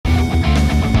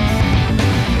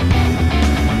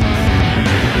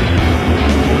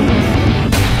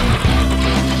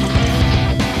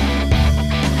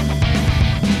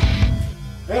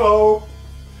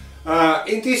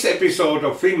this episode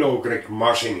of Finno Ugric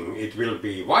machining it will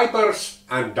be wipers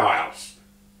and dials.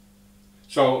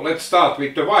 So let's start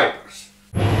with the wipers.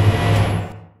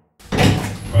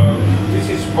 This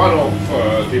is one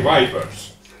of the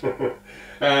wipers.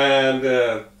 And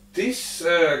this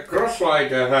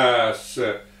crosslight has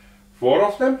 4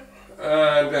 of them,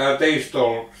 and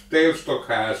tailstock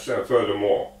has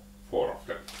furthermore 4 of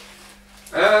them.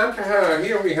 And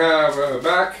here we have a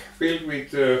bag filled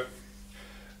with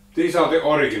these are the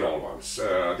original ones.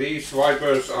 These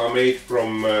wipers are made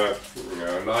from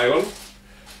nylon,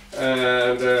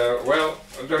 and well,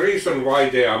 the reason why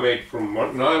they are made from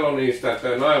nylon is that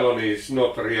the nylon is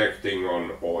not reacting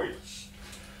on oils.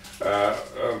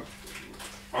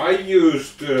 I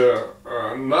used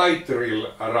nitrile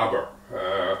rubber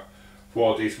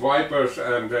for these wipers,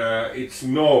 and it's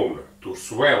known to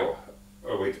swell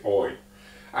with oil.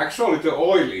 Actually, the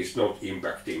oil is not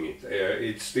impacting it,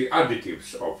 it's the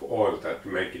additives of oil that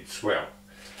make it swell.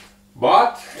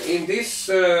 But in this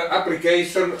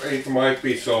application it might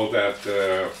be so that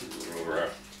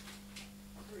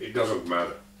it doesn't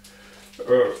matter.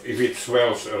 If it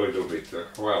swells a little bit,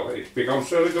 well, it becomes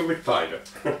a little bit tighter.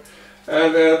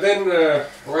 And then,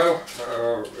 well,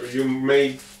 you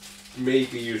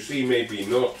maybe you see, maybe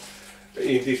not.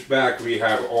 In this bag we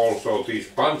have also these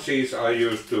punches I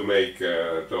used to make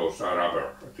those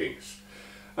rubber things.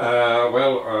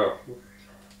 Well,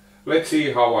 let's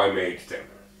see how I made them.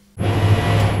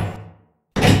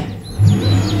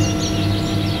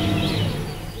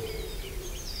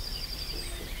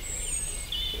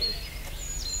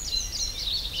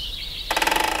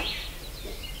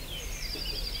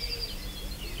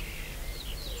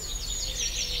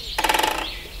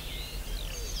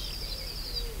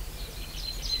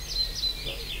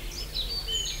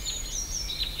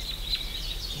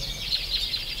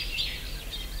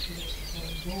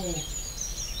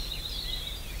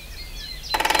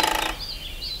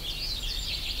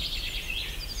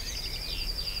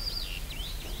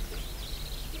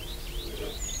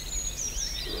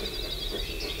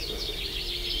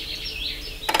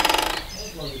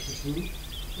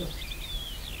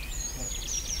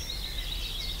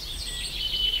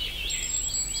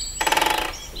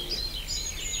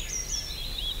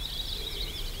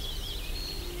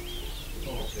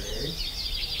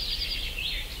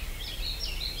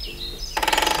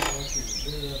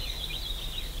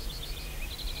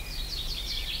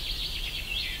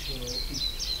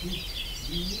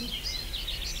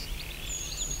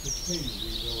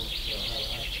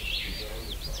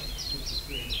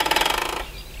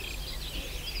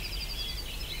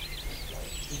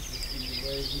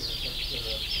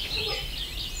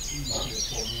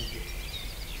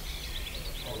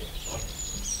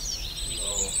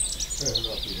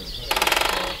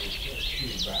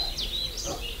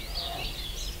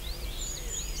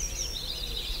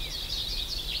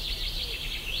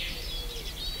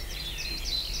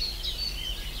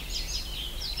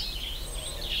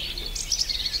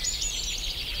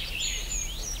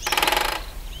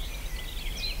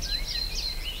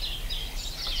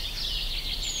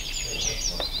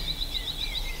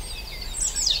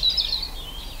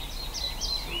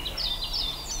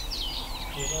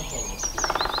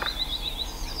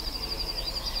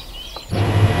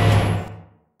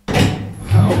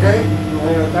 Okay,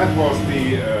 that was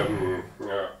the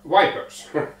wipers.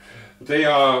 They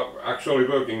are actually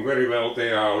working very well.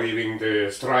 They are leaving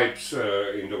the stripes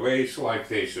in the ways like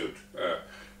they should.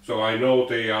 So I know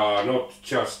they are not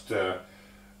just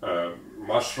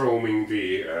mushrooming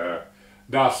the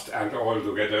dust and oil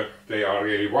together, they are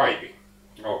really wiping.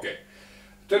 Okay.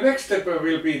 The next step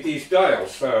will be these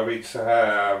dials, which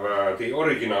have the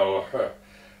original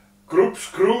crub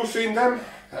screws in them,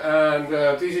 and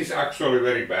this is actually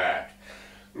very bad.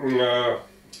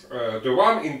 The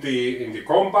one in the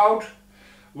compound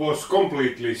was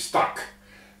completely stuck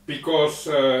because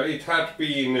it had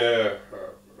been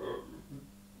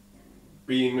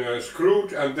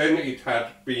screwed, and then it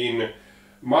had been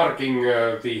marking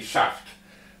the shaft.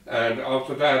 And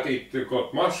after that it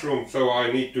got mushroomed, so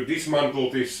I need to dismantle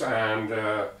this and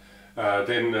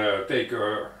then take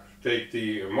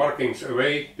the markings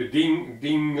away, the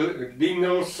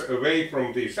dingles away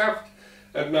from the shaft,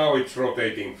 and now it's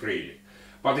rotating freely.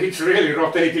 But it's really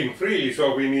rotating freely,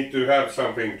 so we need to have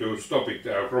something to stop it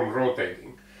from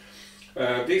rotating.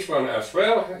 This one as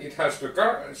well, it has the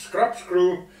scrub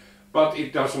screw, but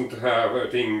it doesn't have a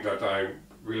thing that I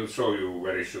will show you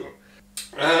very soon.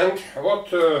 And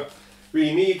what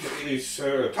we need is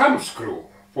a thumb screw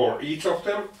for each of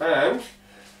them, and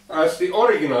as the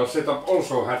original setup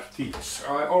also had these,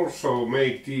 I also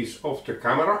made these off the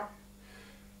camera.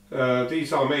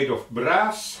 These are made of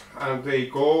brass and they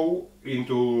go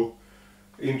into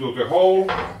the hole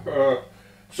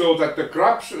so that the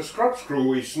scrub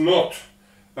screw is not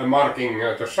marking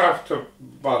the shaft,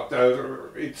 but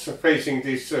it's facing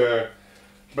this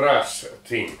brass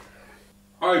thing.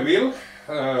 I will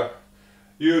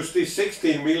use this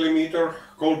 16mm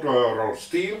cold rolled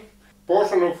steel.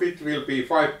 Portion of it will be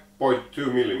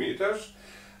 5.2 millimeters,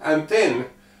 and then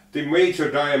the major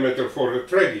diameter for the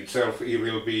thread itself it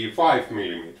will be 5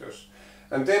 millimeters.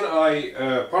 And then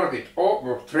I part it off,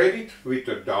 or thread it with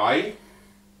a die,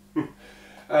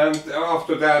 and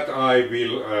after that I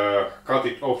will cut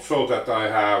it off so that I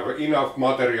have enough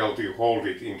material to hold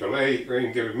it in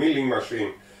the milling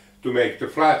machine to make the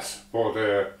flats for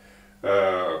the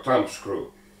thumb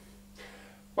screw.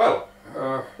 Well,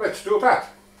 let's do that.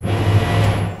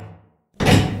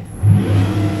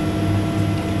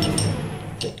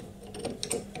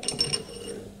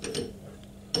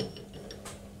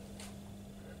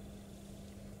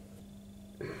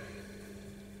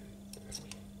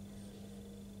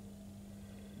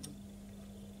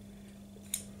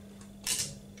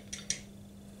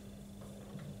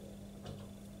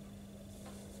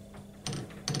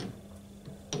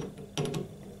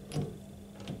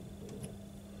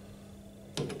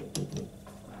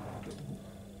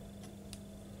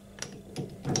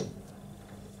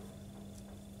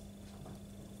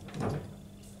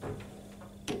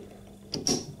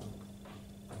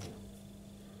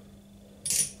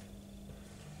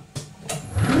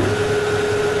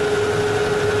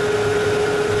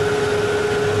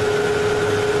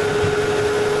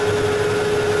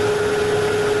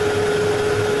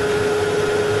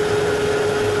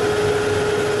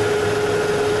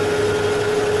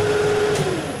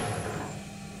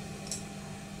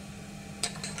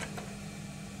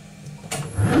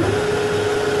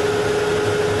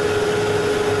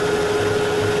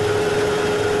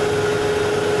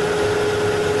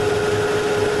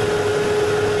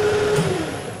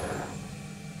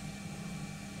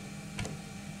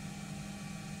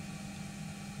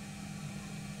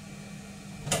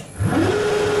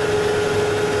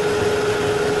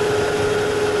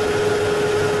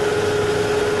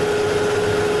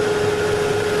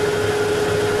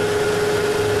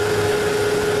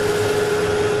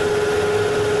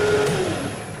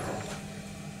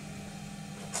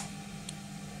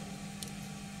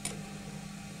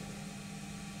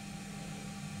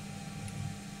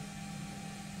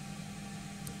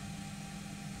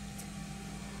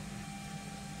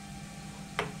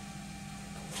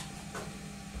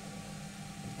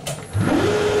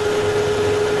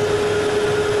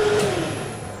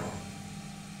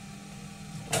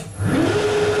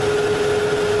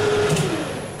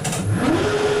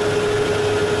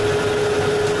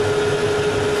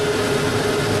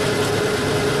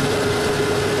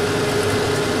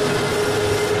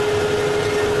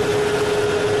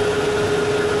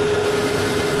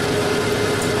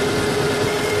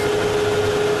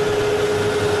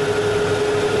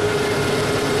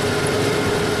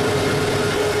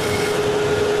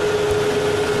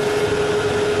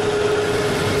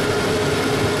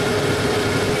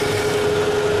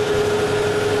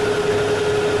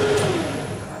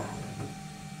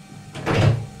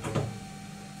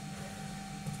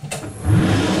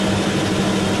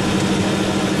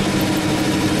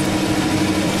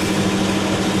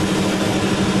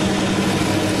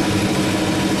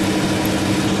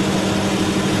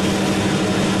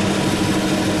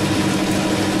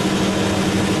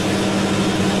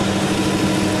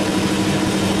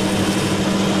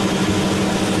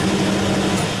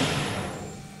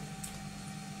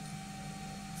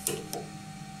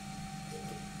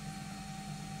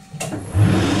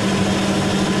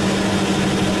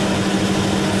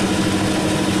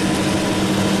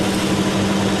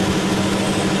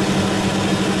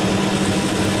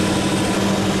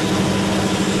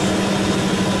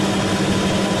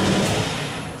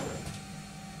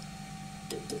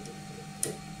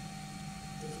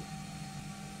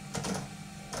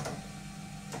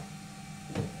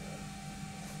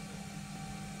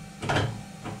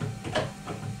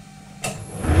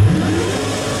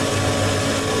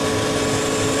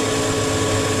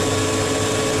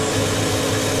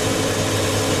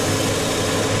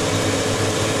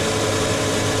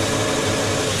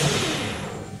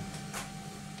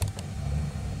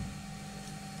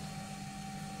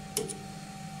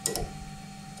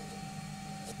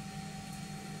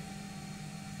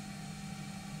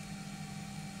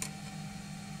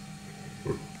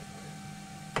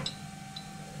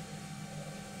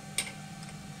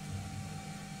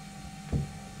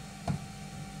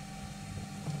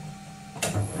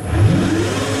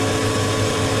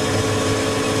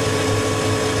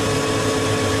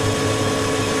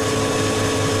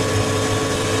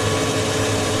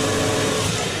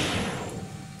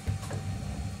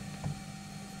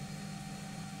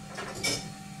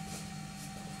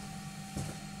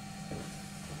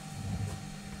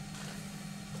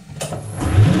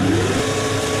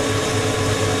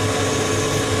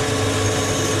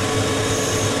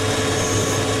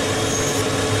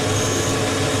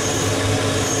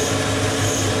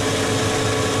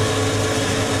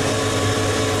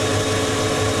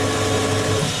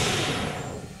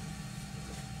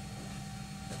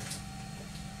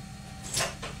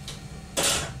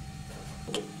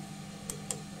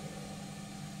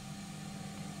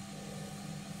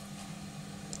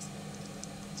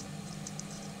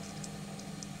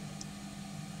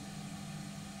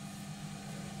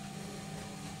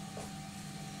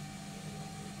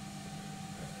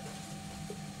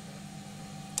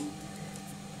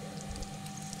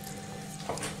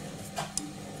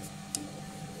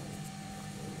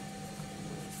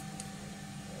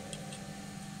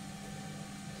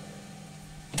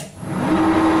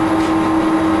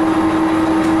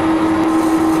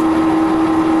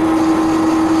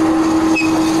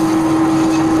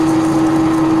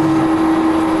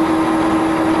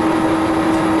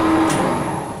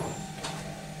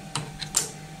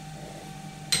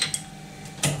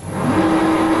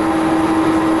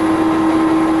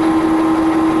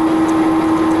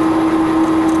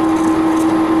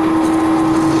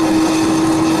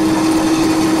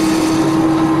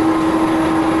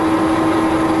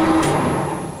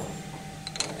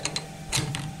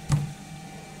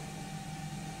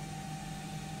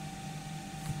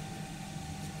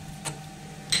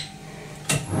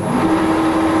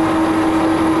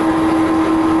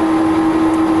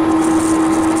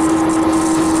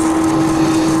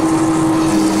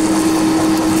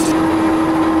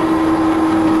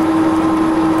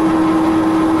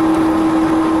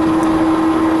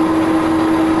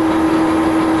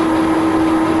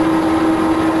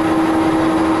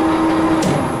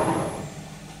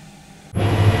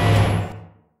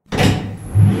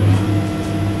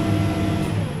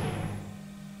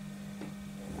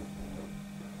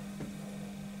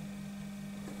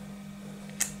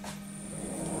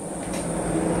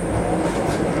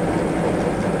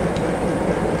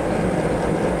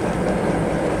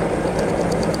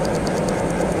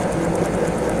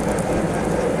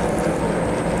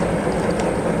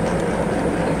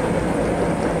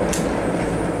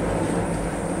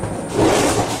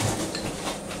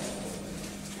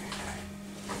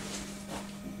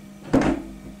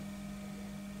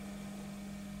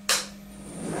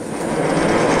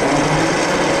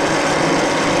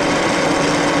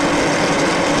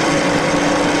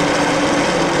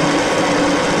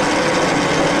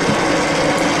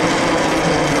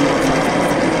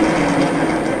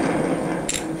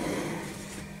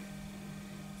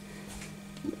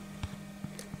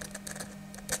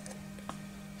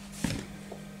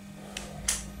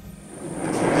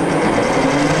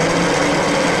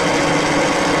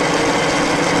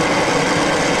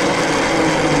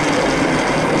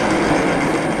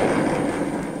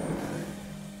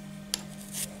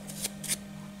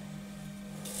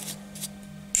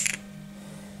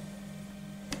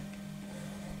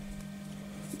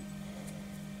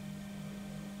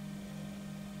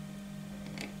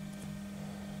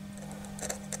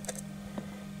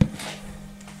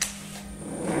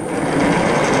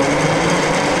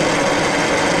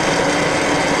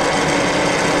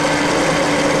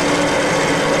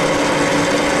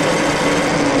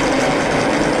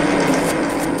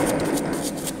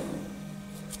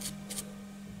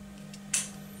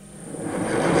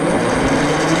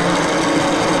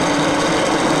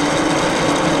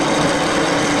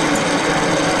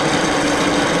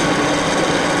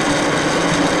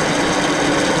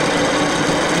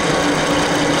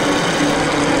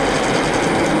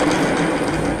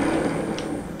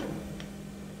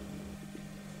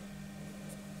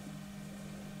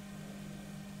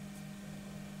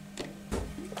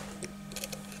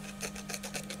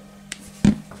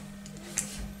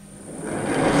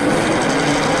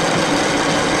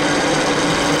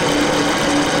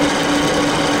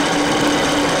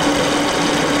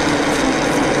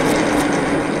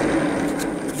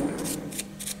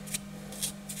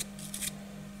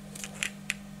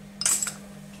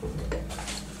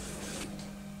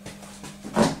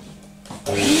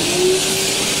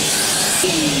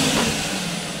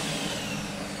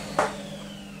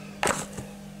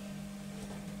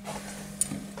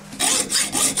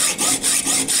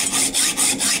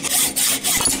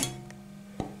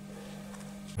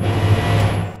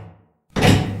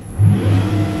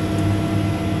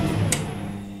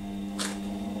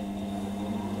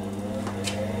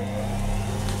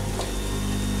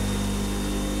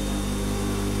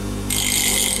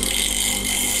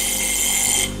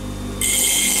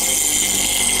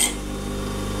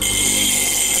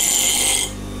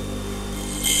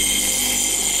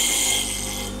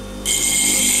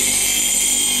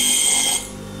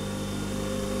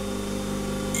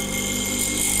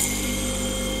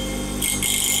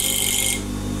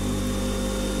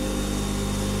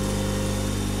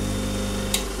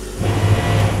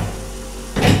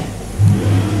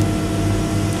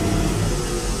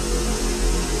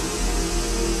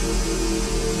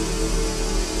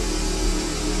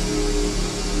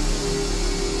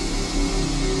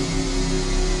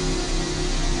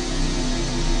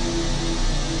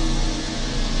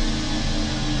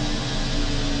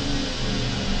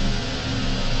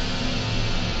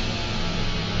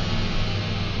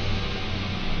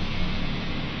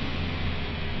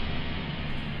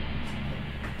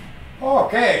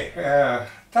 Okay,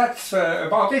 that's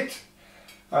about it.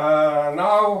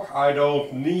 Now I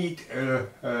don't need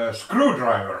a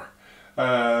screwdriver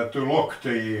to lock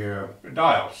the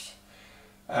dials.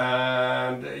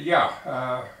 And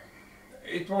yeah,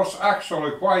 it was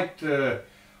actually quite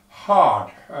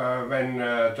hard when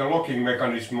the locking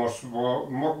mechanism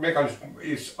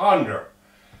is under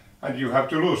and you have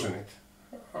to loosen it.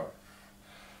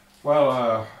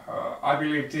 Well, I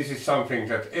believe this is something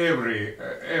that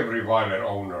every Weiler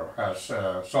owner has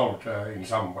solved in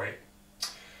some way.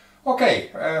 Okay,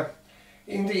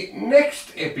 in the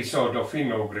next episode of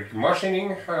Finno Ugric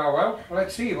machining, well,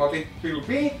 let's see what it will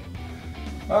be.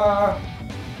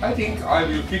 I think I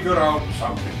will figure out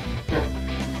something.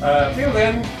 Till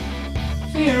then,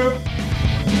 see you!